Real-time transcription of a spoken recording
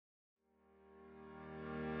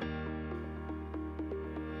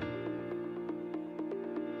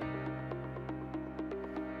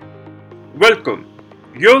Welcome.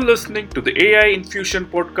 You're listening to the AI Infusion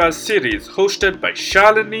podcast series hosted by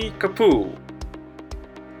Shalini Kapoor.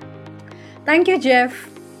 Thank you, Jeff.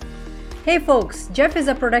 Hey, folks, Jeff is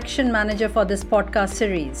a production manager for this podcast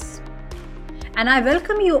series. And I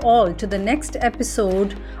welcome you all to the next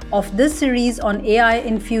episode of this series on AI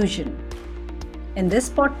infusion. In this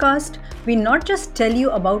podcast, we not just tell you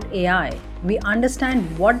about AI, we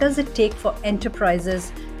understand what does it take for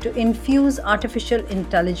enterprises to infuse artificial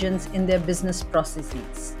intelligence in their business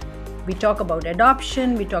processes. We talk about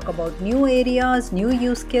adoption, we talk about new areas, new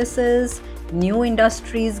use cases, new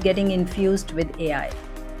industries getting infused with AI.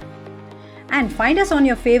 And find us on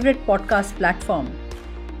your favorite podcast platform.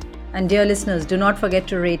 And dear listeners, do not forget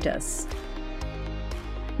to rate us.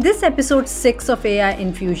 This episode 6 of AI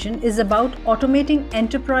Infusion is about automating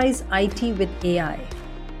enterprise IT with AI.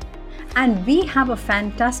 And we have a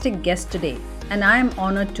fantastic guest today, and I am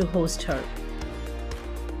honored to host her.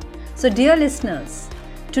 So, dear listeners,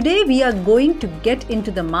 today we are going to get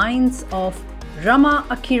into the minds of Rama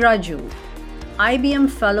Akiraju, IBM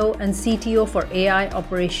Fellow and CTO for AI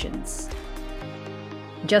Operations.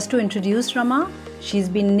 Just to introduce Rama, she's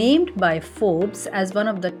been named by Forbes as one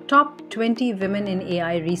of the top 20 women in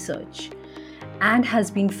AI research and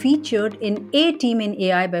has been featured in A Team in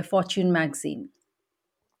AI by Fortune magazine.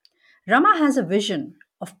 Rama has a vision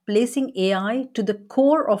of placing AI to the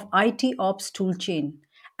core of IT ops toolchain,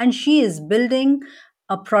 and she is building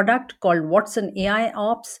a product called Watson AI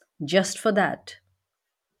Ops just for that.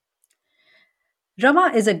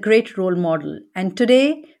 Rama is a great role model, and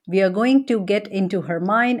today we are going to get into her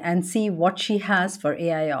mind and see what she has for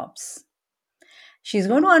AI ops. She's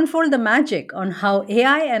going to unfold the magic on how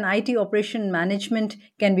AI and IT operation management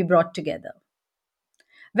can be brought together.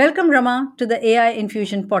 Welcome, Rama, to the AI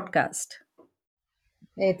Infusion podcast.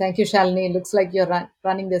 Hey, thank you, Shalini. Looks like you're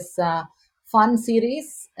running this fun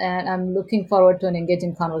series, and I'm looking forward to an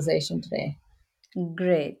engaging conversation today.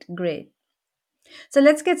 Great, great. So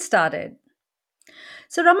let's get started.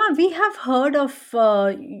 So, Rama, we have heard of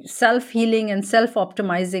self healing and self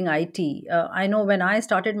optimizing IT. I know when I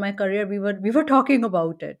started my career, we were talking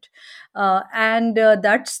about it, and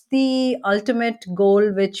that's the ultimate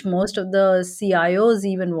goal which most of the CIOs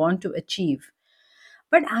even want to achieve.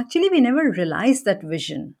 But actually, we never realized that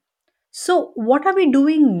vision. So, what are we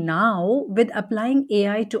doing now with applying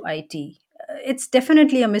AI to IT? It's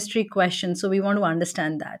definitely a mystery question, so we want to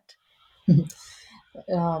understand that.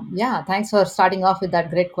 Yeah, thanks for starting off with that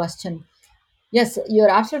great question. Yes, you're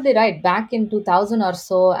absolutely right. Back in 2000 or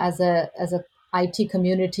so, as a IT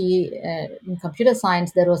community in computer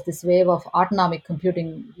science, there was this wave of autonomic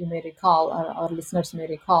computing. You may recall, or our listeners may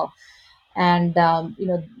recall, and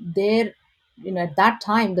there, at that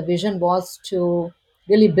time, the vision was to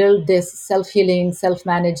really build this self-healing,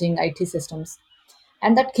 self-managing IT systems,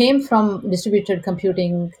 and that came from distributed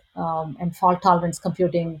computing and fault tolerance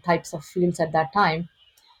computing types of fields at that time.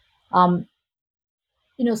 Um,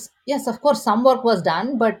 yes, of course, some work was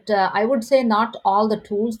done, but I would say not all the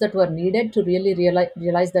tools that were needed to really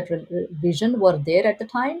realize that vision were there at the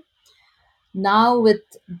time. Now, with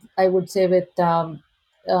I would say with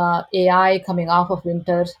AI coming off of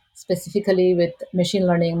winter, specifically with machine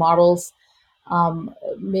learning models,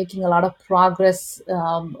 making a lot of progress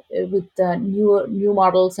with new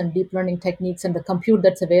models and deep learning techniques and the compute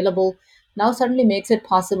that's available now suddenly makes it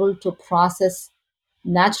possible to process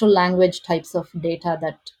natural language types of data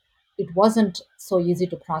that it wasn't so easy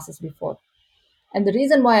to process before. And the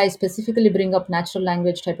reason why I specifically bring up natural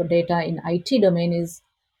language type of data in IT domain is,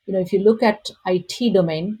 if you look at IT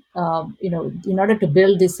domain, in order to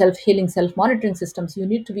build these self-healing, self-monitoring systems, you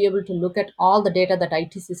need to be able to look at all the data that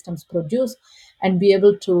IT systems produce and be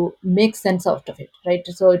able to make sense out of it, right?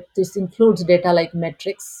 So this includes data like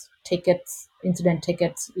metrics, tickets, incident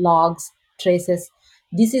tickets, logs, traces.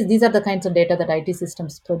 These are the kinds of data that IT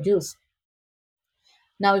systems produce.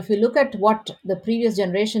 Now, if you look at what the previous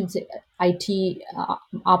generations IT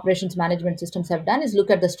operations management systems have done, is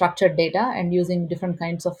look at the structured data and using different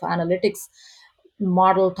kinds of analytics,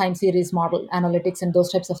 model, time series model analytics, and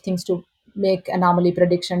those types of things to make anomaly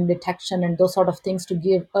prediction, detection, and those sort of things to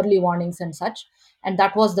give early warnings and such. And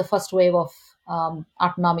that was the first wave of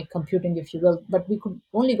autonomic computing, if you will. But we could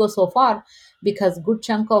only go so far because good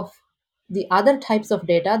chunk of the other types of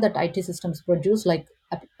data that IT systems produce, like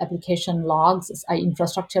application logs,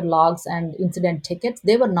 infrastructure logs, and incident tickets,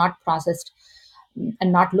 they were not processed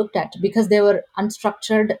and not looked at because they were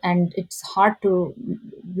unstructured and it's hard to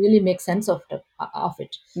really make sense of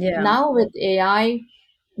it. Yeah. Now with AI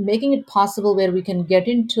making it possible where we can get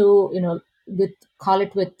into, with call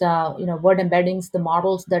it with word embeddings, the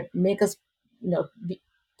models that make us,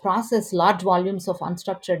 process large volumes of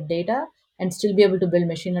unstructured data and still be able to build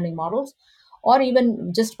machine learning models, or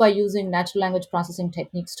even just by using natural language processing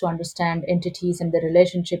techniques to understand entities and their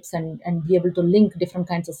relationships, and be able to link different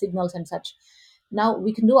kinds of signals and such. Now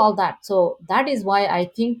we can do all that. So that is why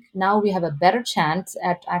I think now we have a better chance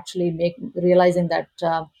at actually realizing that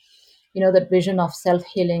that vision of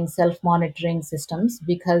self-healing, self-monitoring systems,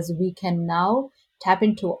 because we can now tap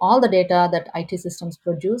into all the data that IT systems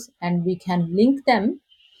produce, and we can link them,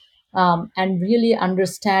 and really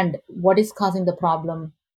understand what is causing the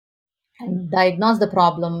problem, and diagnose the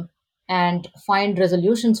problem, and find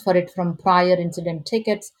resolutions for it from prior incident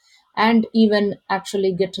tickets, and even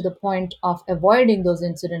actually get to the point of avoiding those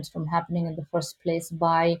incidents from happening in the first place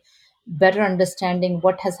by better understanding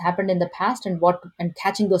what has happened in the past, and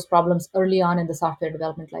catching those problems early on in the software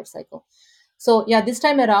development lifecycle. So yeah, this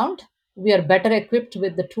time around we are better equipped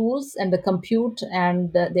with the tools and the compute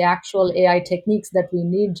and the actual AI techniques that we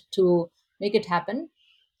need to make it happen.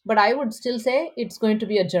 But I would still say it's going to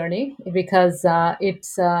be a journey, because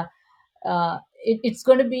it's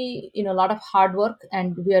going to be a lot of hard work,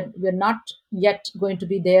 and we're not yet going to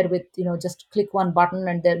be there with just click one button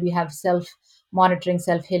and there we have self monitoring,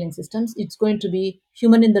 self healing systems. It's going to be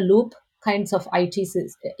human in the loop kinds of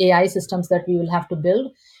AI systems that we will have to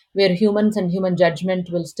build, where humans and human judgment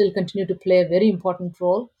will still continue to play a very important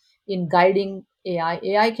role in guiding AI.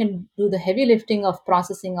 AI can do the heavy lifting of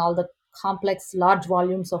processing all the complex, large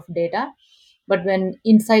volumes of data. But when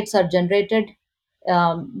insights are generated,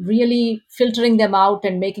 really filtering them out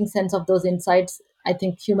and making sense of those insights, I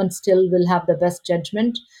think humans still will have the best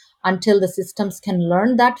judgment. Until the systems can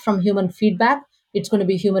learn that from human feedback, it's going to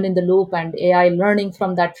be human in the loop and AI learning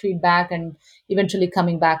from that feedback, and eventually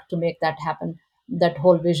coming back to make that happen, that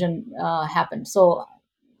whole vision happen. So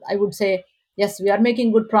I would say, yes, we are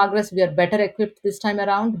making good progress. We are better equipped this time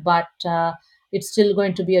around, but it's still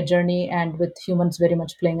going to be a journey, and with humans very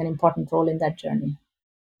much playing an important role in that journey.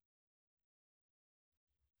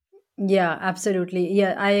 Yeah, absolutely.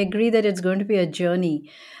 Yeah, I agree that it's going to be a journey.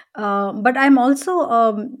 But I'm also,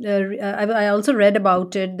 I also read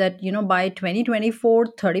about it that, by 2024,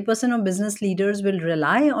 30% of business leaders will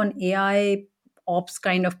rely on AI ops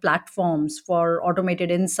kind of platforms for automated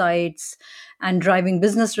insights and driving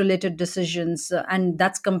business related decisions. And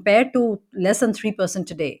that's compared to less than 3%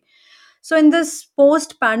 today. So, in this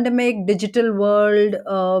post pandemic digital world,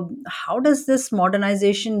 how does this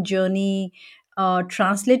modernization journey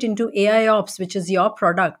translate into AI ops, which is your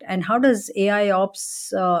product? And how does AI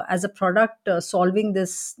ops as a product solving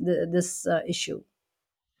this issue?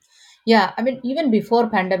 Yeah, I mean, even before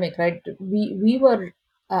pandemic, right? We were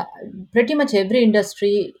uh, pretty much every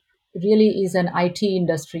industry really is an IT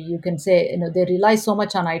industry. You can say, they rely so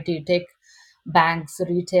much on IT. Take banks,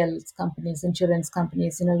 retail companies, insurance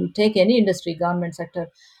companies. You take any industry, government sector.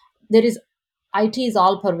 There is IT is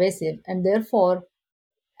all pervasive, and therefore,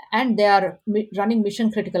 and they are running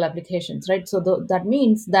mission critical applications, right? So that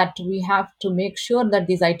means that we have to make sure that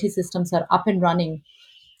these IT systems are up and running,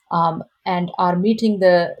 and are meeting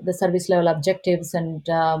the service level objectives and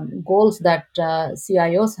goals that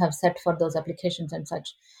CIOs have set for those applications and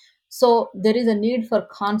such. So there is a need for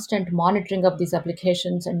constant monitoring of these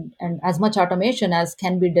applications, and as much automation as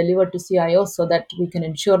can be delivered to CIOs, so that we can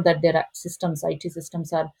ensure that their systems, IT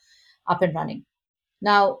systems, are up and running.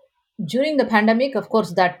 Now, during the pandemic, of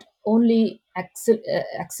course, that only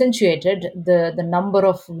accentuated the number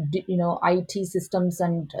of IT systems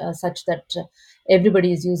and such that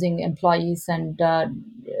everybody is using, employees and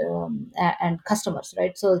customers,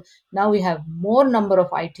 right? So now we have more number of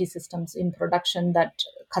IT systems in production that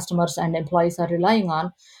customers and employees are relying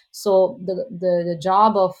on. So the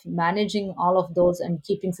job of managing all of those and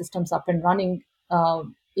keeping systems up and running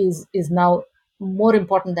is now more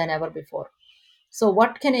important than ever before. So,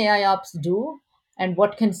 what can AI ops do, and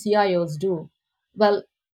what can CIOs do? Well,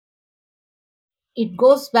 it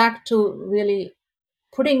goes back to really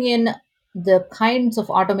putting in the kinds of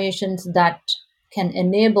automations that can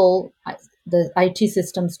enable the IT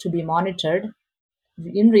systems to be monitored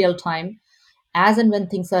in real time as and when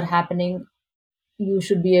things are happening. You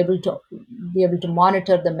should be able to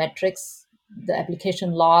monitor the metrics, the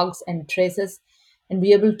application logs and traces, and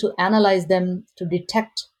be able to analyze them to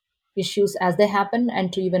detect issues as they happen,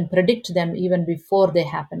 and to even predict them even before they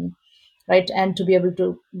happen, right? And to be able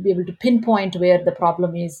to pinpoint where the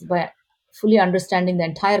problem is by fully understanding the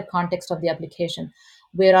entire context of the application.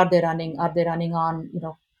 Where are they running? Are they running on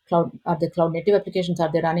cloud? Are they cloud native applications? Are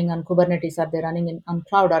they running on Kubernetes? Are they running on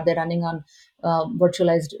cloud? Are they running on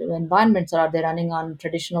virtualized environments? Or are they running on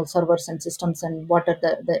traditional servers and systems? And what are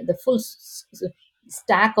the full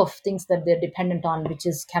stack of things that they're dependent on, which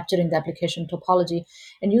is capturing the application topology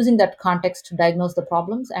and using that context to diagnose the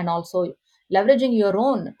problems, and also leveraging your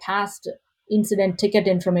own past incident ticket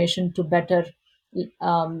information to better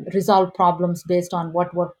resolve problems based on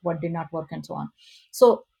what worked, what did not work, and so on.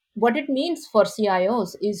 So, what it means for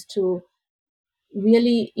CIOs is to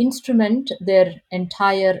really instrument their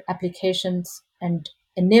entire applications and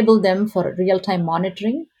enable them for real time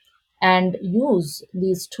monitoring and use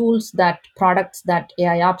these tools, that products, that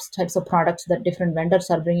AI ops types of products that different vendors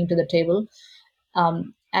are bringing to the table,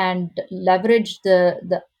 and leverage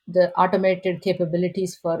the automated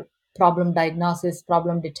capabilities for problem diagnosis,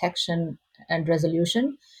 problem detection, and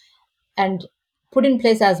resolution, and put in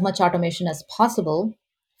place as much automation as possible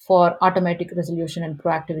for automatic resolution and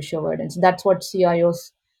proactive issue avoidance. That's what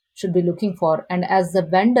CIOs should be looking for. And as the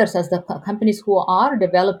vendors, as the companies who are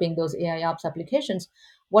developing those AI ops applications,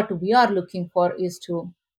 what we are looking for is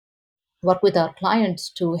to work with our clients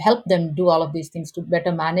to help them do all of these things, to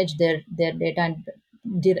better manage their data, and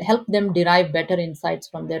help them derive better insights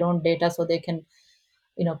from their own data, so they can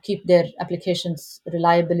keep their applications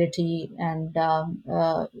reliability and and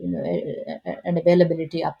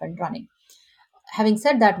availability up and running. Having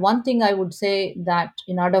said that, one thing I would say, that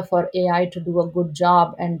in order for AI to do a good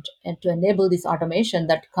job, and to enable this automation,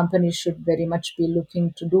 that companies should very much be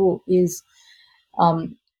looking to do is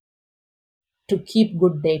um, to keep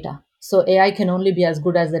good data. So AI can only be as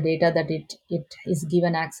good as the data that it is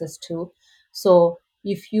given access to. So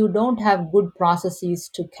if you don't have good processes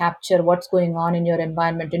to capture what's going on in your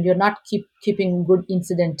environment, and you're not keeping good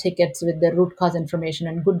incident tickets with the root cause information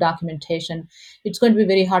and good documentation, it's going to be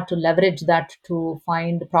very hard to leverage that to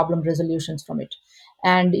find problem resolutions from it.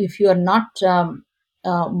 And if you are not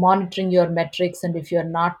monitoring your metrics, and if you're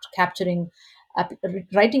not capturing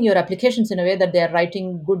writing your applications in a way that they are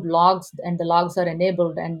writing good logs, and the logs are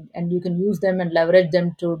enabled, and you can use them and leverage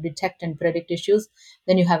them to detect and predict issues,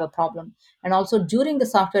 then you have a problem. And also, during the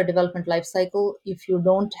software development lifecycle, if you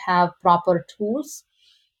don't have proper tools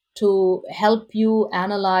to help you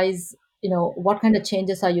analyze, what kind of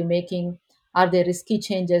changes are you making, are they risky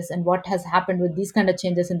changes, and what has happened with these kind of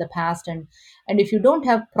changes in the past, and if you don't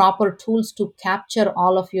have proper tools to capture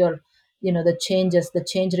all of your, the changes, the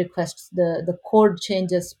change requests, the code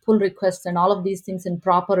changes, pull requests, and all of these things in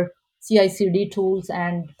proper CI/CD tools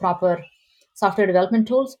and proper software development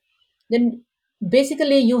tools, then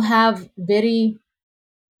basically you have very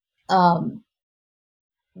um,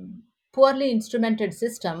 poorly instrumented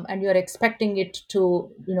system, and you're expecting it to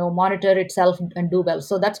monitor itself and do well.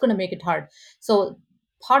 So that's going to make it hard. So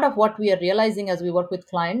part of what we are realizing as we work with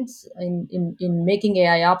clients in making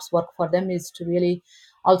AI ops work for them is to really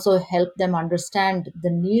also help them understand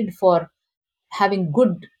the need for having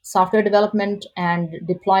good software development and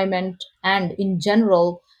deployment, and in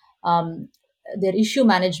general, um, their issue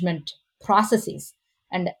management processes.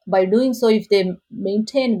 And by doing so, if they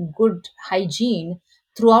maintain good hygiene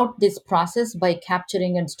throughout this process by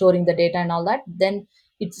capturing and storing the data and all that, then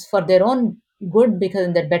it's for their own good, because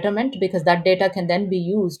in their betterment, because that data can then be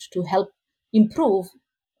used to help improve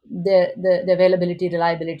the availability,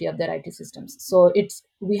 reliability of their IT systems. So it's,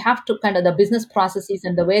 we have to kind of, the business processes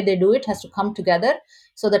and the way they do it has to come together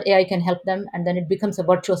so that AI can help them, and then it becomes a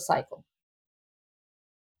virtuous cycle.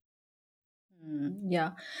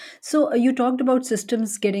 Yeah. So you talked about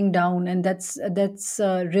systems getting down, and that's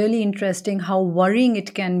really interesting. How worrying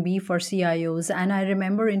it can be for CIOs. And I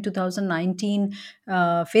remember in 2019,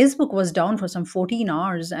 Facebook was down for some 14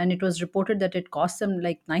 hours, and it was reported that it cost them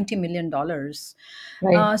like $90 million.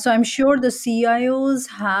 Right. So I'm sure the CIOs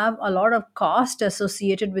have a lot of cost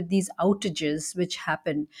associated with these outages which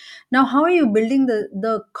happen. Now, how are you building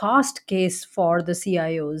the cost case for the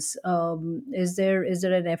CIOs? Is there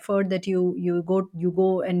an effort that you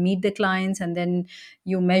go and meet the clients, and then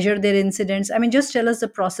you measure their incidents? I mean, just tell us the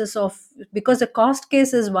process of, because the cost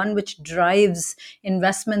case is one which drives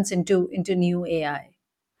investments into new AI.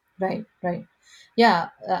 Right, right. Yeah,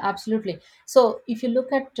 absolutely. So if you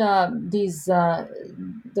look at these,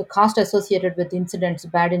 the cost associated with incidents,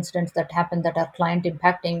 bad incidents that happen that are client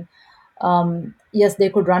impacting, yes, they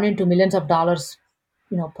could run into millions of dollars,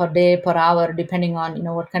 per day, per hour, depending on,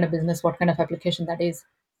 what kind of business, what kind of application that is.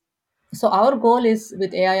 So our goal is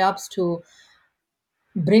with AI ops to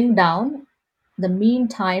bring down the mean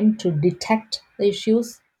time to detect the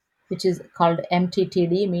issues, which is called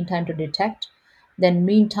MTTD, mean time to detect, then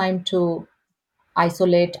mean time to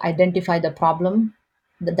isolate, identify the problem,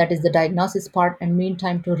 that is the diagnosis part, and mean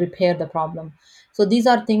time to repair the problem. So these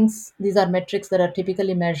are things, these are metrics that are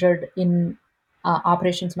typically measured in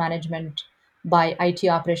operations management by IT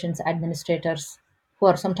operations administrators, who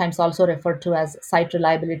are sometimes also referred to as site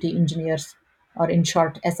reliability engineers, or in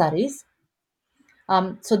short, SREs.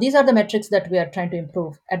 So these are the metrics that we are trying to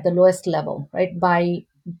improve at the lowest level, right? By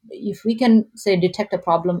if we can say detect a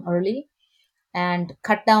problem early and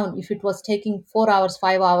cut down, if it was taking 4 hours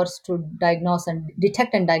 5 hours to diagnose and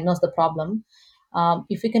detect and diagnose the problem,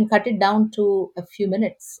 if we can cut it down to a few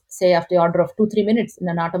minutes, say after the order of 2 3 minutes in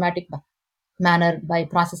an automatic manner by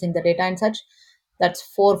processing the data and such, that's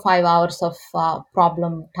 4 5 hours of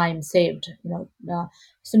problem time saved.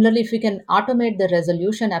 Similarly, if we can automate the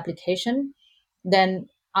resolution application, then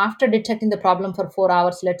after detecting the problem for 4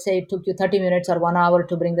 hours, let's say it took you 30 minutes or 1 hour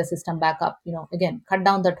to bring the system back up, again cut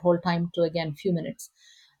down that whole time to again few minutes.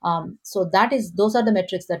 So those are the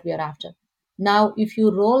metrics that we are after. Now if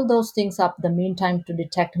you roll those things up, the mean time to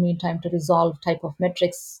detect, mean time to resolve type of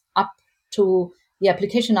metrics, up to the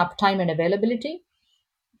application uptime and availability,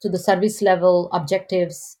 to the service level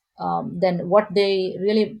objectives, then what they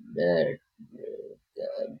really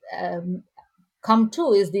um, come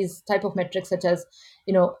to is these type of metrics such as,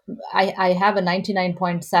 I have a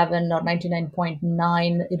 99.7 or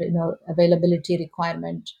 99.9 availability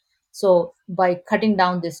requirement. So by cutting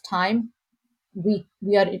down this time, we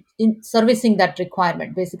are in servicing that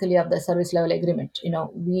requirement basically of the service level agreement.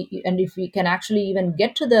 We and if we can actually even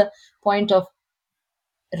get to the point of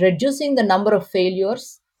reducing the number of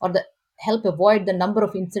failures or the help avoid the number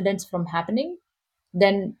of incidents from happening,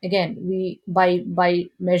 then again we by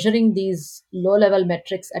measuring these low level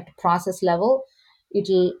metrics at process level,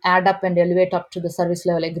 it'll add up and elevate up to the service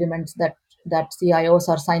level agreements that CIOs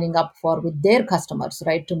are signing up for with their customers,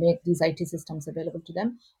 right, to make these IT systems available to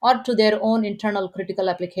them or to their own internal critical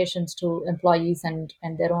applications to employees and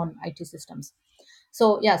their own IT systems.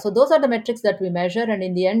 So yeah, so those are the metrics that we measure, and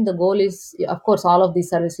in the end the goal is, of course, all of these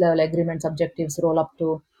service level agreements objectives roll up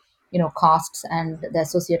to costs and the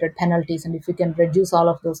associated penalties, and if we can reduce all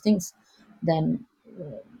of those things, then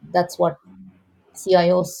that's what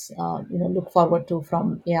CIOs look forward to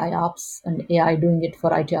from AI ops and AI doing it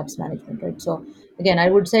for IT ops management, right? So again, I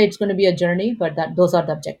would say it's going to be a journey, but that those are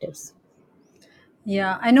the objectives.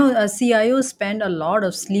 Yeah, I know CIOs spend a lot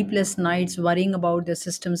of sleepless nights worrying about their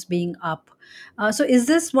systems being up. So, is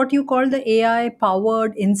this what you call the AI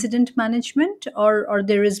powered incident management, or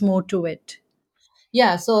there is more to it?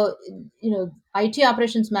 Yeah, so IT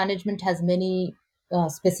operations management has many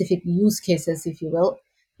specific use cases, if you will.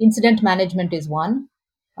 Incident management is one,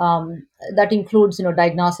 that includes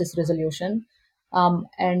diagnosis resolution,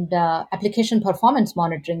 and application performance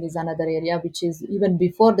monitoring is another area, which is even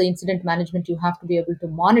before the incident management, you have to be able to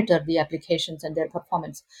monitor the applications and their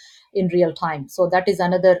performance in real time. So that is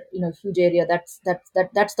another huge area. That's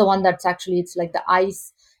the one that's actually, it's like the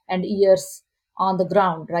eyes and ears on the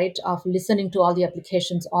ground, right, of listening to all the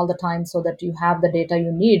applications all the time so that you have the data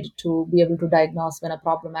you need to be able to diagnose when a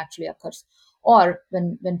problem actually occurs, or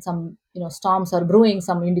when some storms are brewing,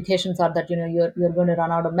 some indications are that you're going to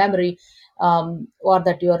run out of memory, or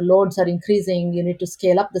that your loads are increasing, you need to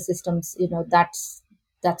scale up the systems.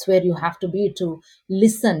 That's where you have to be to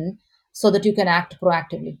listen so that you can act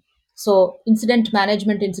proactively. So incident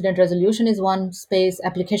management, incident resolution is one space.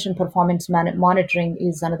 Application performance monitoring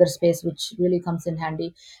is another space which really comes in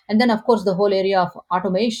handy. And then, of course, the whole area of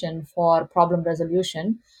automation for problem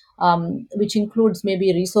resolution, which includes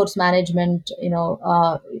maybe resource management,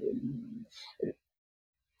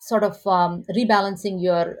 sort of rebalancing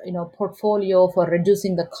your portfolio for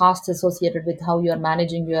reducing the costs associated with how you are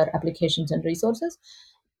managing your applications and resources,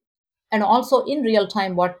 and also in real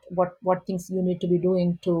time what things you need to be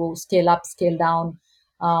doing to scale up, scale down,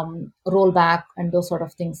 roll back, and those sort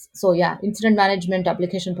of things. So yeah, incident management,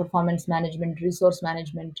 application performance management, resource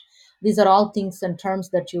management, these are all things and terms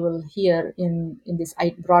that you will hear in this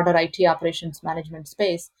broader IT operations management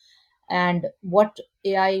space. And what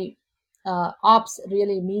AI ops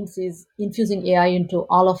really means is infusing AI into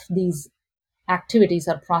all of these activities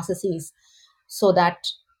or processes so that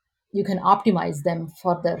you can optimize them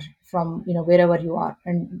further from wherever you are.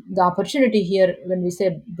 And the opportunity here, when we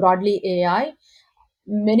say broadly AI,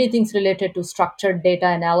 many things related to structured data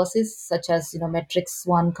analysis, such as metrics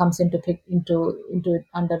one comes into it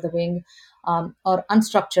under the wing, or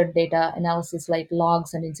unstructured data analysis like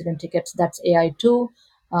logs and incident tickets, that's AI too.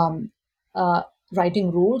 um, uh,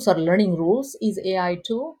 Writing rules or learning rules is AI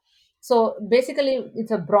too. So basically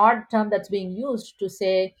it's a broad term that's being used to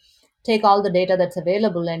say take all the data that's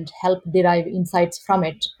available and help derive insights from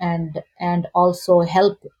it, and also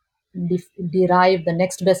help derive the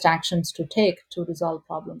next best actions to take to resolve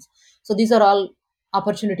problems. So these are all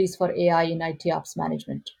opportunities for AI in IT ops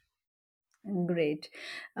management. Great.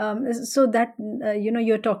 So that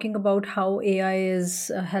you're talking about how AI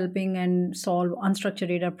is helping and solve unstructured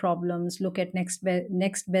data problems. Look at next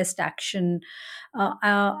best action.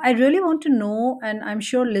 I really want to know, and I'm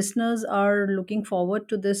sure listeners are looking forward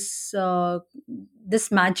to this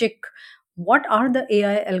magic. What are the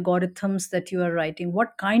AI algorithms that you are writing?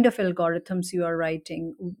 What kind of algorithms you are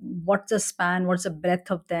writing? What's the span? What's the breadth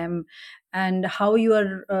of them? And how you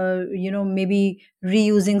are maybe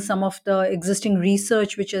reusing some of the existing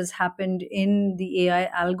research which has happened in the AI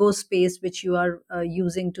algo space, which you are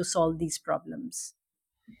using to solve these problems.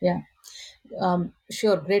 Yeah.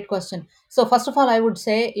 Sure, great question. So first of all, I would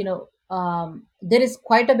say, there is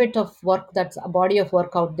quite a bit of work, that's a body of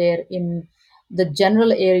work out there in the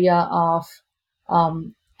general area of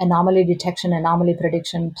anomaly detection, anomaly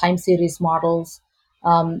prediction, time series models,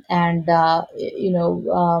 and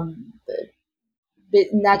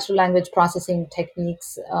natural language processing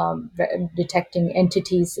techniques, detecting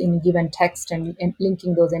entities in given text and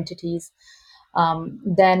linking those entities.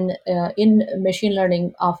 Then in machine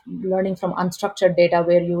learning, of learning from unstructured data,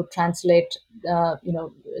 where you translate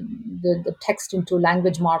the text into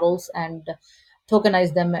language models and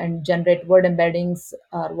tokenize them and generate word embeddings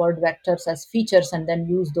or word vectors as features, and then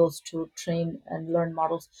use those to train and learn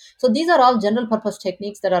models. So these are all general purpose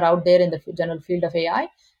techniques that are out there in the general field of AI.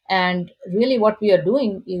 And really what we are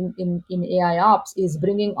doing in AI ops is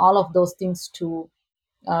bringing all of those things to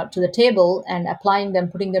the table and applying them,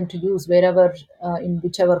 putting them to use wherever, in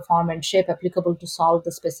whichever form and shape applicable to solve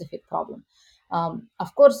the specific problem.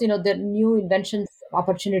 Of course, the new inventions,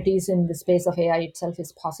 opportunities in the space of AI itself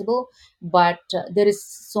is possible, but there is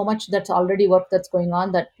so much that's already work that's going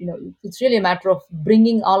on that it's really a matter of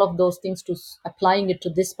bringing all of those things to applying it to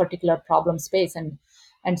this particular problem space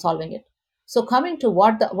and solving it. So coming to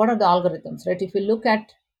what are the algorithms, right? If you look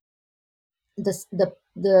at this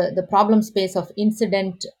the problem space of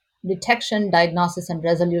incident detection, diagnosis, and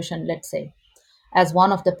resolution, let's say, as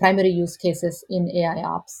one of the primary use cases in AI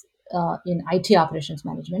ops, in IT operations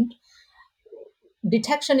management.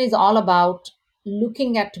 Detection is all about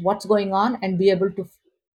looking at what's going on and be able to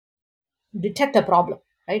detect a problem,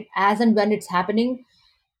 right? As and when it's happening,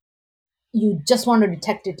 you just want to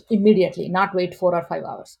detect it immediately, not wait 4 or 5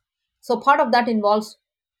 hours. So part of that involves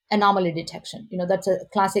anomaly detection. That's a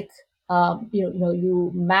classic.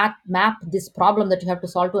 You map this problem that you have to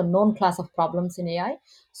solve to a known class of problems in AI.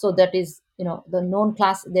 So that is, the known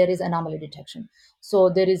class, there is anomaly detection. So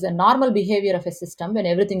there is a normal behavior of a system when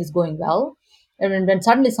everything is going well. And when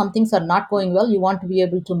suddenly some things are not going well, you want to be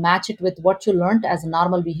able to match it with what you learned as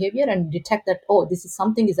normal behavior and detect that, oh, this is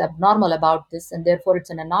something is abnormal about this, and therefore it's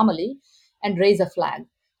an anomaly, and raise a flag,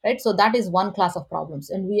 right? So that is one class of problems,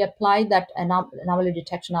 and we apply that anomaly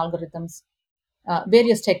detection algorithms,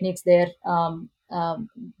 various techniques there,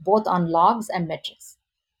 both on logs and metrics.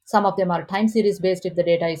 Some of them are time series based if the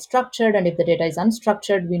data is structured, and if the data is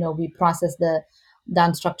unstructured, we process the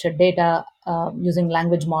unstructured data using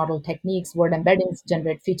language model techniques, word embeddings,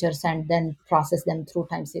 generate features, and then process them through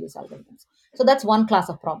time series algorithms. So that's one class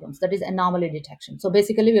of problems, that is anomaly detection. So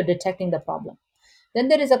basically, we're detecting the problem. Then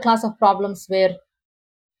there is a class of problems where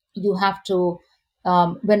you have to,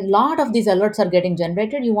 when a lot of these alerts are getting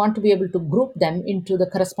generated, you want to be able to group them into the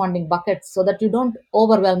corresponding buckets so that you don't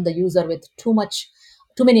overwhelm the user with too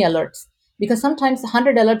many alerts, because sometimes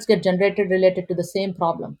 100 alerts get generated related to the same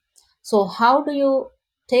problem. So how do you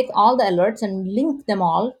take all the alerts and link them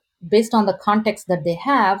all based on the context that they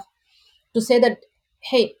have, to say that,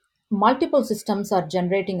 hey, multiple systems are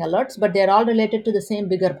generating alerts, but they're all related to the same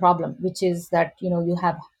bigger problem, which is that you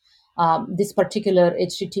have this particular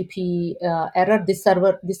HTTP error, this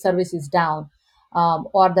service is down,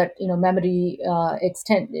 or that memory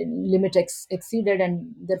extend limit exceeded,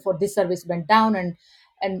 and therefore this service went down, and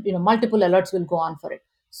multiple alerts will go on for it.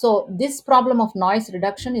 So this problem of noise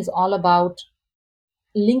reduction is all about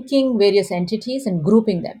linking various entities and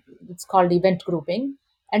grouping them. It's called event grouping.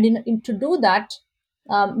 And to do that,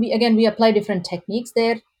 we apply different techniques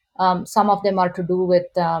there. Some of them are to do with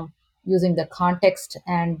using the context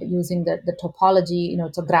and using the topology.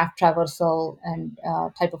 It's a graph traversal and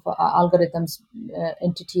type of algorithms,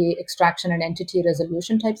 entity extraction and entity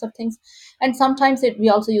resolution types of things. And sometimes we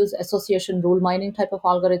also use association rule mining type of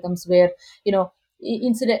algorithms, where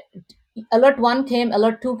incident alert 1 came,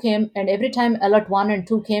 alert 2 came, and every time alert 1 and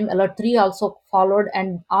 2 came, alert 3 also followed,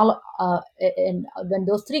 and all and when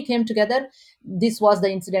those three came together, this was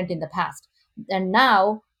the incident in the past. And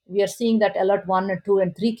now we are seeing that alert 1 and 2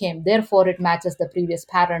 and 3 came, therefore it matches the previous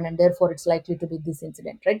pattern, and therefore it's likely to be this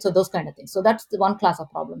incident, right? So those kind of things. So that's the one class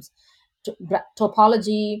of problems: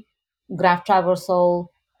 topology, graph traversal,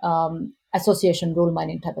 association rule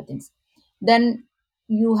mining type of things. Then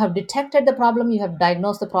you have detected the problem, you have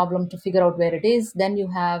diagnosed the problem to figure out where it is. Then you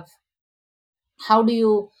have, how do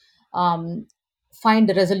you um, find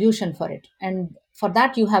the resolution for it? And for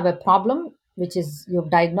that, you have a problem which is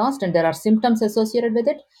you've diagnosed and there are symptoms associated with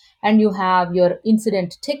it, and you have your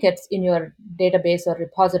incident tickets in your database or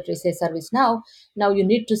repository, say ServiceNow. Now you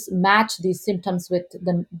need to match these symptoms with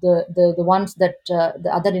the ones that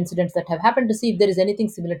the other incidents that have happened, to see if there is anything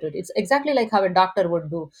similar to it. It's exactly like how a doctor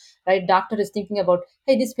would do, right? Doctor is thinking about,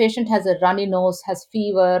 hey, this patient has a runny nose, has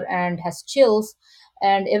fever, and has chills.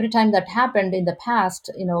 And every time that happened in the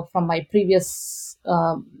past, from my previous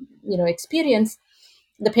experience,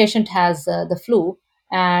 the patient has the flu,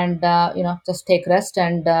 and just take rest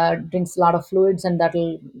and drinks a lot of fluids, and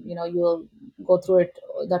that'll, you'll go through it.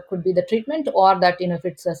 That could be the treatment, or that, if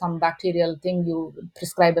it's some bacterial thing, you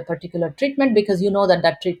prescribe a particular treatment because you know that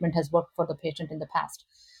that treatment has worked for the patient in the past.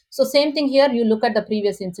 So same thing here, you look at the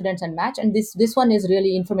previous incidents and match. And this one is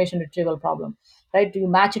really information retrieval problem, right? You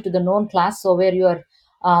match it to the known class, so where you are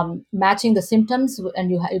matching the symptoms,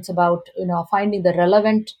 and it's about finding the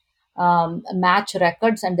relevant match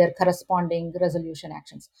records and their corresponding resolution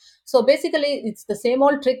actions. So basically, it's the same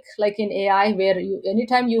old trick like in AI, where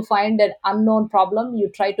anytime you find an unknown problem, you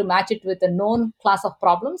try to match it with a known class of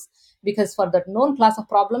problems, because for that known class of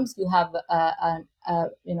problems, you have a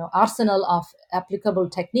arsenal of applicable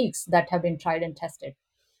techniques that have been tried and tested.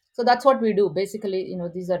 So that's what we do basically.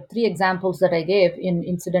 These are three examples that I gave in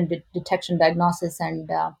incident detection, diagnosis, and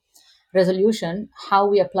resolution, how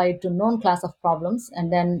we apply it to known class of problems.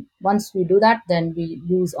 And then once we do that, then we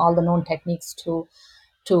use all the known techniques to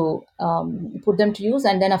put them to use.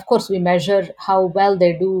 And then of course we measure how well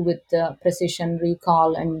they do with precision,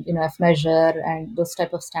 recall, and F measure, and those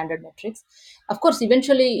type of standard metrics. Of course,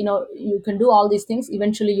 eventually, you can do all these things.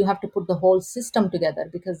 Eventually you have to put the whole system together,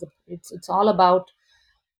 because it's all about,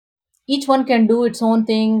 each one can do its own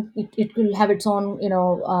thing. It will have its own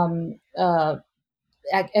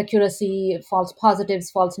accuracy, false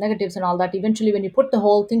positives, false negatives, and all that. Eventually, when you put the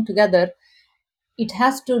whole thing together, it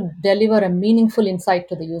has to deliver a meaningful insight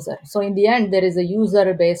to the user. So in the end, there is a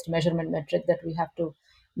user based measurement metric that we have to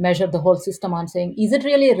measure the whole system on, saying, is it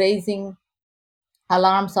really raising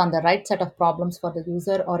alarms on the right set of problems for the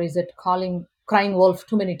user, or is it crying wolf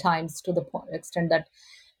too many times to the extent that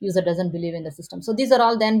user doesn't believe in the system? So these are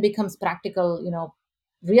all then becomes practical,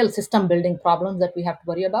 real system building problems that we have to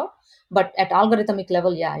worry about. But at algorithmic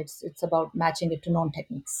level, yeah, it's about matching it to known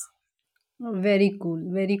techniques. Very cool,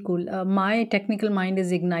 very cool. My technical mind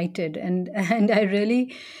is ignited, and and I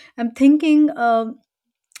really am thinking.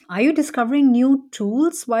 Are you discovering new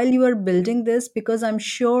tools while you are building this? Because I'm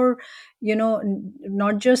sure,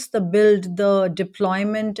 not just the build, the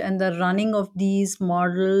deployment and the running of these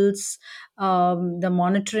models, the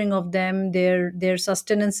monitoring of them, their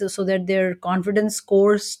sustenance, so that their confidence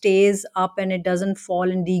score stays up and it doesn't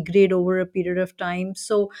fall and degrade over a period of time.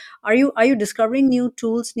 So are you discovering new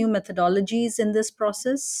tools, new methodologies in this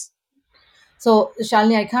process? So,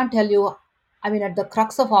 Shalini, I can't tell you. I mean, at the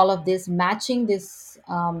crux of all of this, matching this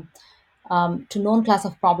to known class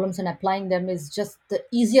of problems and applying them is just the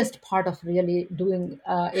easiest part of really doing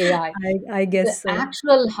AI. I The guess so.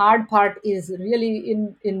 actual hard part is really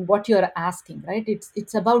in what you're asking, right?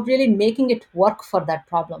 It's about really making it work for that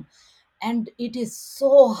problem, and it is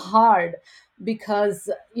so hard because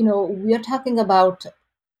we are talking about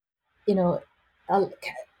you know uh,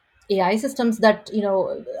 AI systems that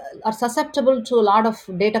are susceptible to a lot of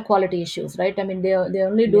data quality issues, right? I mean, they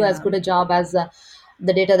only do as Yeah. good a job as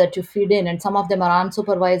the data that you feed in, and some of them are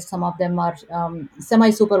unsupervised, some of them are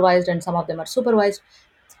semi-supervised, and some of them are supervised,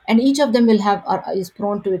 and each of them is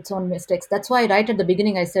prone to its own mistakes. That's why right at the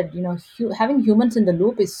beginning I said, having humans in the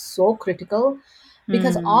loop is so critical,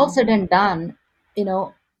 because all Hmm. said and done, you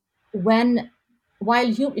know when while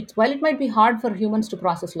it might be hard for humans to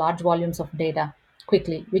process large volumes of data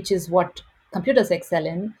quickly, which is what computers excel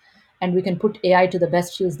in, and we can put AI to the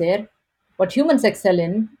best use there. What humans excel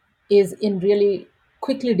in is in really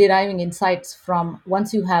quickly deriving insights from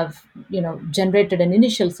once you have generated an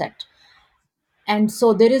initial set. And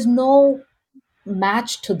so there is no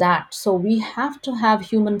match to that. So we have to have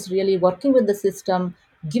humans really working with the system,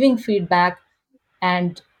 giving feedback,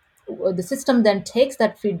 and the system then takes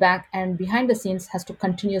that feedback and behind the scenes has to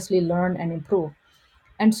continuously learn and improve.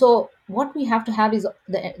 And so what we have to have is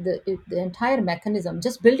the entire mechanism.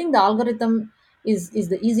 Just building the algorithm is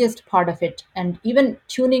the easiest part of it, and even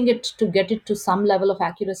tuning it to get it to some level of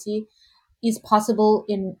accuracy is possible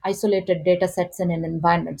in isolated data sets and in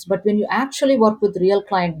environments. But when you actually work with real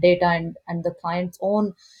client data, and the client's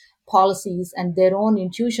own policies and their own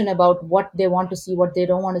intuition about what they want to see, what they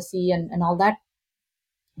don't want to see, and all that,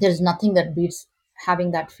 There's nothing that beats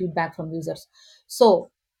having that feedback from users.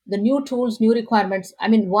 So the new tools, new requirements, I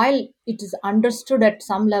mean, while it is understood at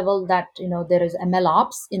some level that there is ML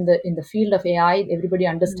ops in the field of AI, everybody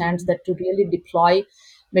understands Mm. that to really deploy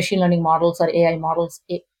machine learning models or AI models,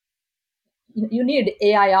 you need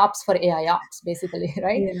AI ops for AI ops, basically,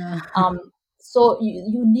 right? Yeah. So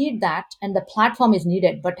you need that, and the platform is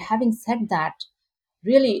needed. But having said that,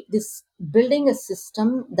 really, this building a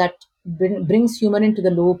system that brings human into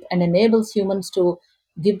the loop and enables humans to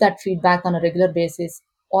give that feedback on a regular basis,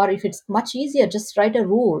 or if it's much easier, just write a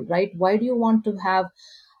rule, right? Why do you want to have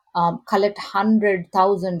collect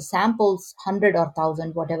 100,000 samples, 100 or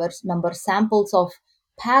 1,000, whatever number samples of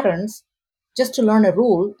parents, just to learn a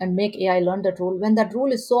rule and make AI learn that rule when that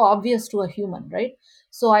rule is so obvious to a human, right?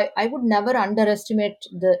 So I would never underestimate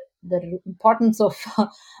the importance of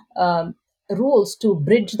um, rules to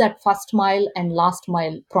bridge that first mile and last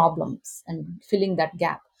mile problems and filling that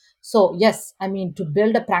gap. So yes, I mean, to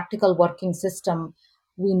build a practical working system,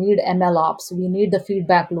 we need ML ops, we need the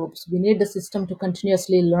feedback loops, we need the system to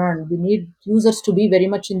continuously learn, we need users to be very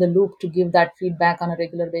much in the loop to give that feedback on a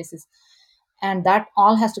regular basis. And that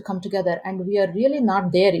all has to come together, and we are really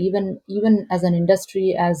not there, even as an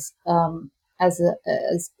industry, as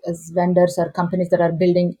vendors or companies that are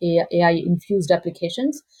building AI infused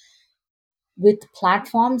applications with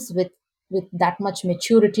platforms with that much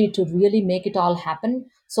maturity to really make it all happen.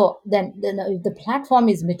 So then if the platform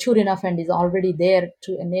is mature enough and is already there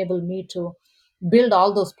to enable me to build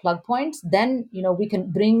all those plug points, then we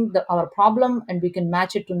can bring our problem and we can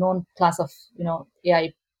match it to known class of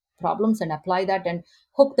AI problems and apply that and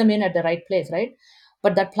hook them in at the right place, right?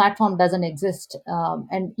 But that platform doesn't exist,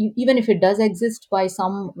 and even if it does exist by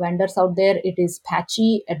some vendors out there, it is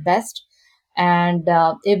patchy at best. And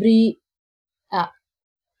every uh,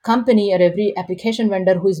 company or every application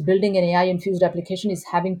vendor who is building an AI infused application is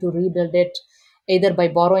having to rebuild it either by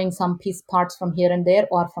borrowing some piece parts from here and there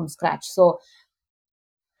or from scratch. So,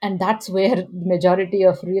 and that's where the majority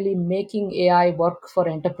of really making AI work for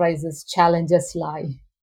enterprises challenges lie.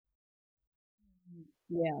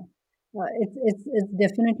 Yeah. It's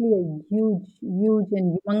definitely a huge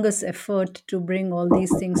and humongous effort to bring all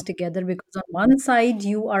these things together, because on one side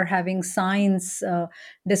you are having science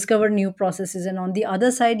discover new processes, and on the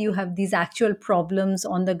other side you have these actual problems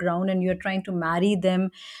on the ground, and you're trying to marry them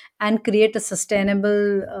and create a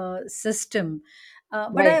sustainable system.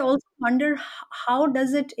 But I Right. also wonder, how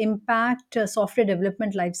does it impact software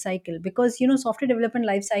development life cycle? Because software development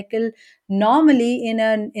life cycle, normally in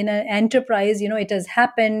an enterprise, it has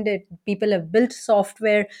happened, people have built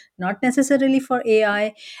software not necessarily for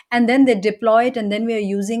AI, and then they deploy it, and then we are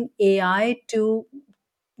using AI to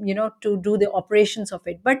do the operations of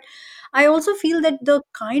it. But I also feel that the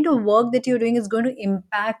kind of work that you're doing is going to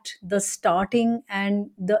impact the starting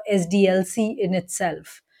and the SDLC in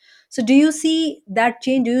itself. So do you see that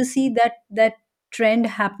change? Do you see that trend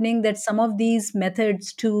happening, that some of these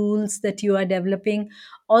methods, tools that you are developing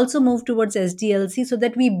also move towards SDLC, so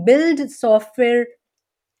that we build software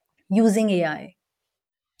using AI?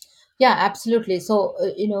 Yeah, absolutely. So,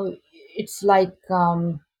 it's like,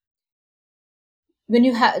 when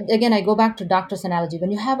you have, again, I go back to doctor's analogy.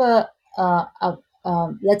 When you have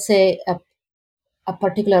let's say, a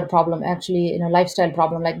particular problem, actually, lifestyle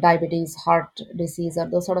problem like diabetes, heart disease, or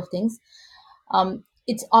those sort of things,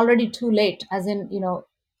 it's already too late, as in,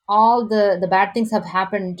 all the bad things have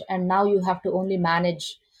happened, and now you have to only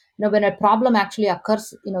manage. When a problem actually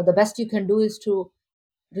occurs, the best you can do is to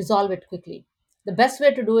resolve it quickly. The best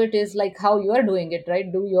way to do it is like how you are doing it, right?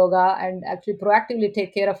 Do yoga and actually proactively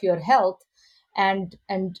take care of your health, and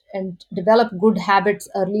develop good habits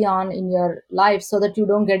early on in your life so that you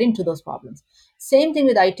don't get into those problems. Same thing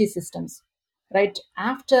with IT systems, right?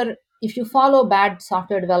 After, if you follow bad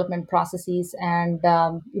software development processes, and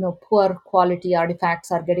poor quality artifacts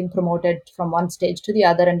are getting promoted from one stage to the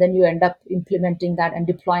other, and then you end up implementing that and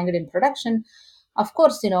deploying it in production, of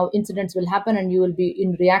course, incidents will happen, and you will be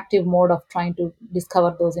in reactive mode of trying to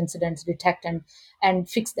discover those incidents, detect and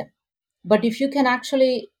fix them. But if you can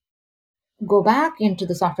actually go back into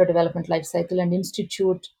the software development lifecycle and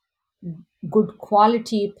institute good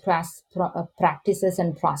quality practices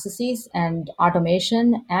and processes and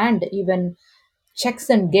automation, and even checks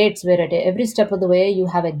and gates, where at every step of the way you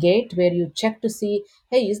have a gate where you check to see,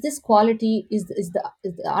 hey, is this quality, is this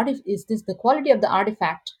the quality of the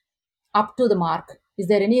artifact up to the mark? Is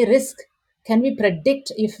there any risk? Can we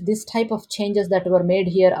predict if this type of changes that were made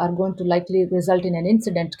here are going to likely result in an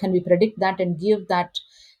incident? Can we predict that and give that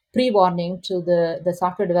pre-warning to the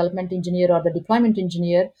software development engineer or the deployment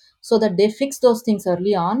engineer so that they fix those things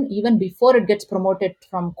early on, even before it gets promoted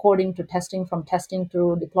from coding to testing, from testing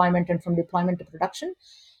to deployment, and from deployment to production.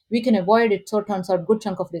 We can avoid it, so it turns out good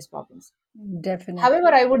chunk of these problems. However,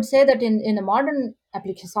 Definitely. I would say that in a modern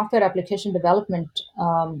software application development,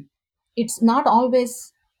 it's not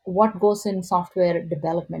always what goes in software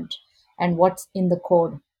development and what's in the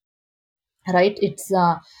code, right? It's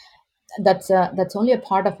that's only a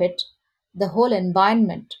part of it. The whole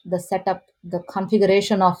environment, the setup, the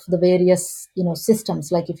configuration of the various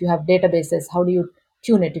systems, like if you have databases, how do you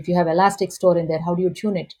tune it? If you have elastic store in there, how do you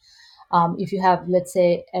tune it? If you have, let's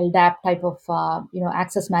say, LDAP type of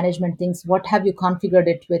access management things, what have you configured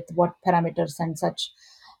it with, what parameters and such?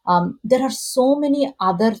 There are so many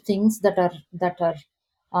other things that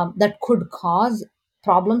could cause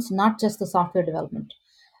problems, not just the software development,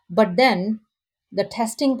 but then the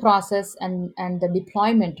testing process and the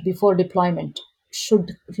deployment before deployment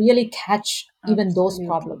should really catch even those Absolutely.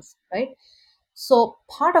 problems, right? So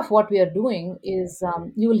part of what we are doing is,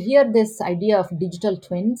 you will hear this idea of digital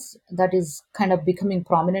twins that is kind of becoming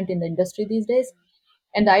prominent in the industry these days.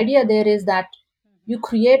 And the idea there is that you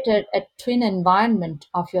create a twin environment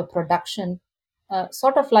of your production,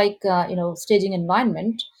 sort of like staging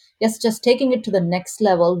environment. Yes, just taking it to the next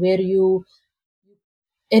level where you,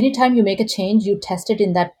 anytime you make a change, you test it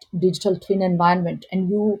in that digital twin environment, and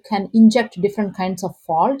you can inject different kinds of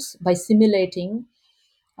faults by simulating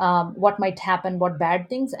what might happen, what bad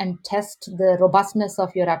things, and test the robustness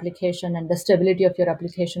of your application and the stability of your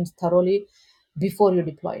applications thoroughly before you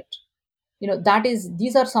deploy it. That is,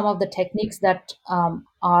 these are some of the techniques that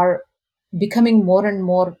are becoming more and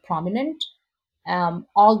more prominent,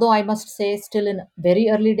 although I must say still in very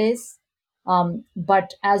early days.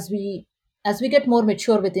 But as we get more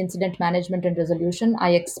mature with incident management and resolution,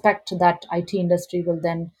 I expect that IT industry will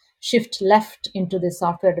then shift left into the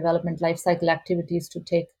software development lifecycle activities to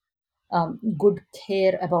take good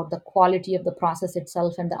care about the quality of the process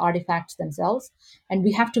itself and the artifacts themselves. And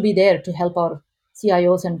we have to be there to help our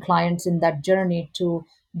CIOs and clients in that journey to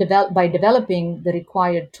develop, by developing the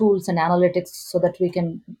required tools and analytics so that we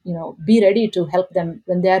can be ready to help them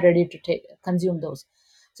when they are ready to consume those.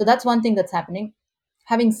 So that's one thing that's happening.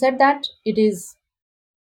 Having said that, it is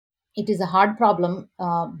a hard problem,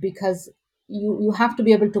 because you have to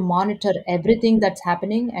be able to monitor everything that's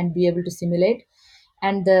happening and be able to simulate.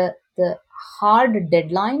 And the hard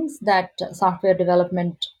deadlines that software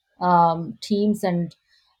development teams and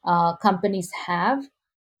companies have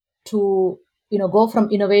to go from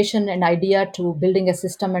innovation and idea to building a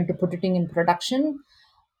system and to putting it in production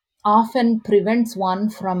often prevents one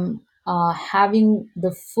from having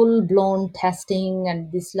the full blown testing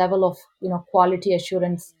and this level of quality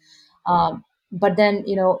assurance. But then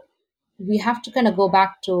we have to kind of go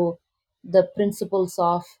back to the principles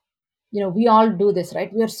of, we all do this,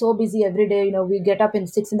 right? We are so busy every day. We get up in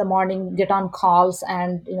 6 in the morning, get on calls,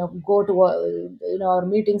 and go to our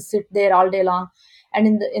meetings, sit there all day long. And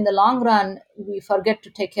in the long run, we forget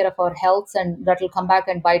to take care of our health, and that will come back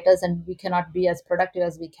and bite us, and we cannot be as productive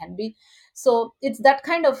as we can be. So it's that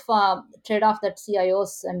kind of trade-off that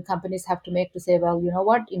CIOs and companies have to make, to say, well, you know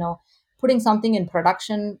what, putting something in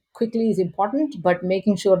production quickly is important, but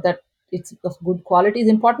making sure that it's of good quality is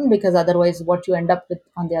important, because otherwise what you end up with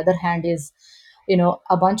on the other hand is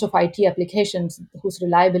a bunch of IT applications whose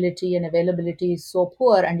reliability and availability is so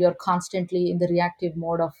poor, and you're constantly in the reactive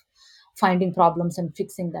mode of finding problems and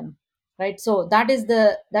fixing them, right? So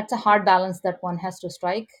that's a hard balance that one has to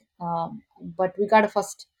strike. But we got to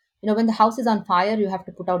first, when the house is on fire, you have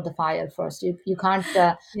to put out the fire first. You can't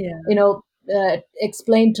Yeah. you know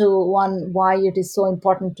explain to one why it is so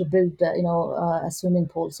important to build a swimming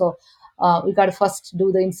pool. So we got to first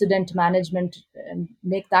do the incident management and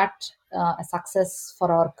make that a success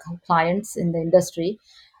for our clients in the industry.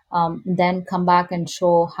 Then come back and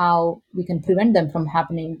show how we can prevent them from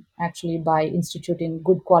happening, actually, by instituting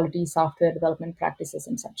good quality software development practices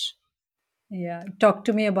and such. Yeah, talk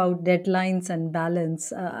to me about deadlines and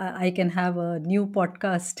balance. I can have a new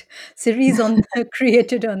podcast series on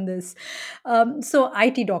created on this. So,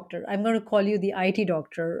 IT doctor, I'm going to call you the IT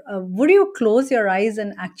doctor. Would you close your eyes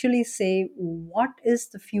and actually say what is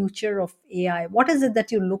the future of AI? What is it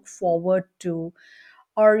that you look forward to,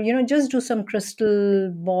 or just do some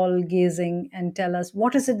crystal ball gazing and tell us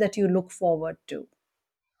what is it that you look forward to?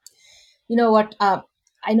 You know what?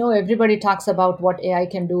 I know everybody talks about what AI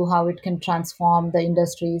can do, how it can transform the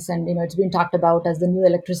industries, and it's been talked about as the new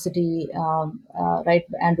electricity, right?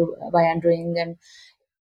 Andrew by Andrew Ng, and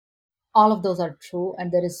all of those are true,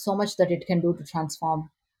 and there is so much that it can do to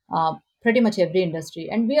transform. pretty much every industry,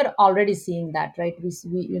 and we are already seeing that, right? We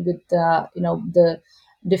with the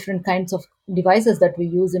different kinds of devices that we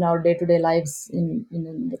use in our day-to-day lives in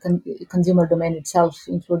the consumer domain itself,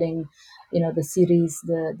 including the series,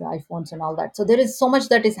 the iPhones and all that. So there is so much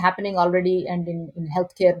that is happening already, and in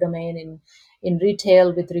healthcare domain, in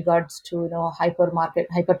retail, with regards to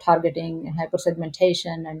hyper targeting and hyper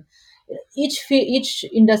segmentation, and each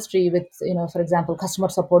industry with, for example, customer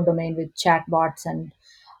support domain with chatbots,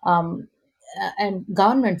 um, and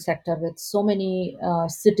government sector with so many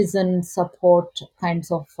citizen support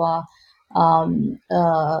kinds of um,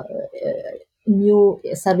 uh, new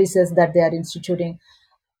services that they are instituting.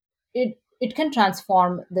 It can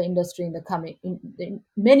transform the industry in the coming in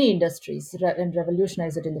many industries, and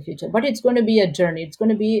revolutionize it in the future. But it's going to be a journey. It's going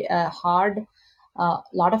to be a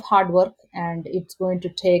lot of hard work, and it's going to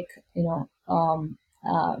take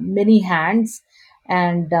many hands,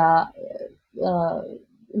 and uh, a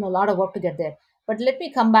lot of work to get there. But let me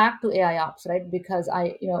come back to AI ops, right? Because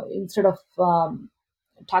instead of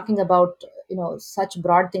talking about such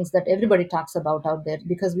broad things that everybody talks about out there,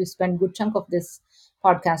 because we spend good chunk of this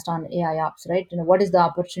podcast on AI ops, right? What is the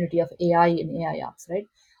opportunity of AI in AI ops, right?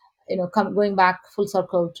 Going back full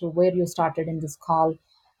circle to where you started in this call,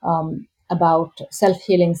 about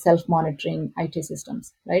self-healing, self-monitoring IT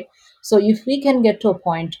systems, right? So if we can get to a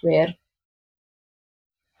point where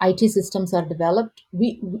IT systems are developed,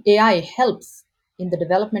 AI helps in the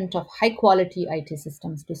development of high quality IT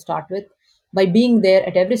systems to start with, by being there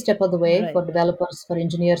at every step of the way Right. for developers, for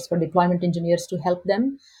engineers, for deployment engineers, to help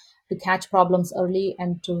them to catch problems early,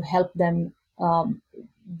 and to help them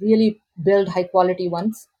really build high quality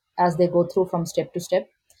ones as they go through from step to step.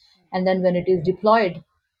 And then when it is deployed,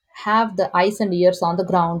 have the eyes and ears on the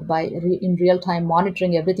ground, by in real time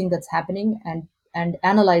monitoring everything that's happening, and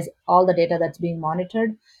analyze all the data that's being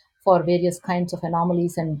monitored for various kinds of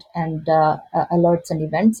anomalies, and alerts and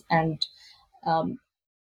events, and um,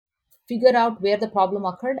 figure out where the problem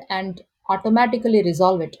occurred, and automatically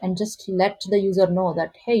resolve it, and just let the user know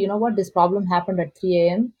that, hey, you know what, this problem happened at 3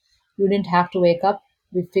 a.m. You didn't have to wake up.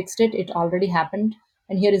 We fixed it. It already happened.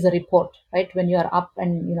 And here is a report, right? When you are up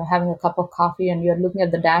and having a cup of coffee and you're looking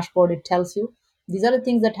at the dashboard, it tells you these are the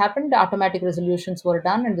things that happened. The automatic resolutions were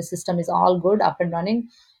done, and the system is all good, up and running.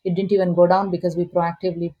 It didn't even go down because we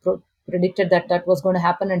proactively predicted that that was going to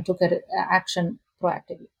happen, and took action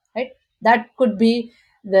proactively, right? That could be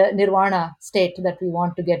the nirvana state that we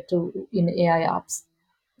want to get to in AI ops.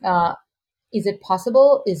 Uh, is it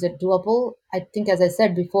possible? Is it doable? I think, as I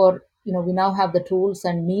said before, we now have the tools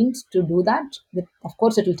and means to do that. Of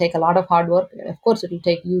course, it will take a lot of hard work. Of course, it will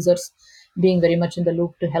take users being very much in the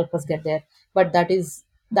loop to help us get there. But that is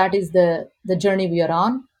the journey we are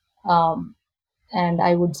on, and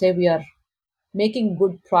I would say we are making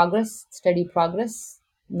good progress, steady progress.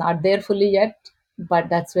 Not there fully yet, but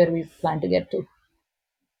that's where we plan to get to.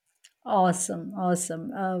 Awesome,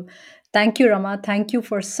 awesome. Thank you, Rama. Thank you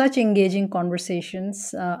for such engaging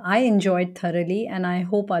conversations. I enjoyed thoroughly, and I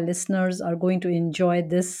hope our listeners are going to enjoy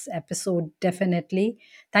this episode definitely.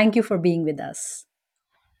 Thank you for being with us.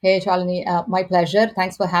 Hey, Shalini, my pleasure.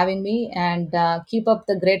 Thanks for having me, and keep up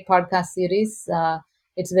the great podcast series.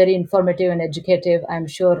 It's very informative and educative. I'm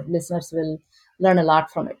sure listeners will learn a lot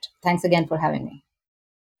from it. Thanks again for having me.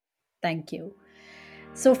 Thank you.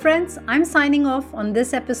 So, friends, I'm signing off on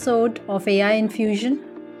this episode of AI Infusion.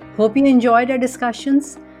 Hope you enjoyed our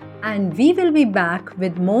discussions, and we will be back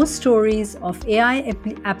with more stories of AI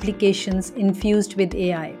applications infused with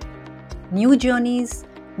AI. New journeys,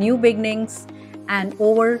 new beginnings, and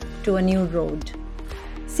over to a new road.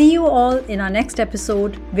 See you all in our next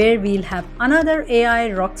episode, where we'll have another AI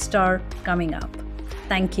rockstar coming up.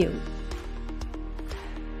 Thank you.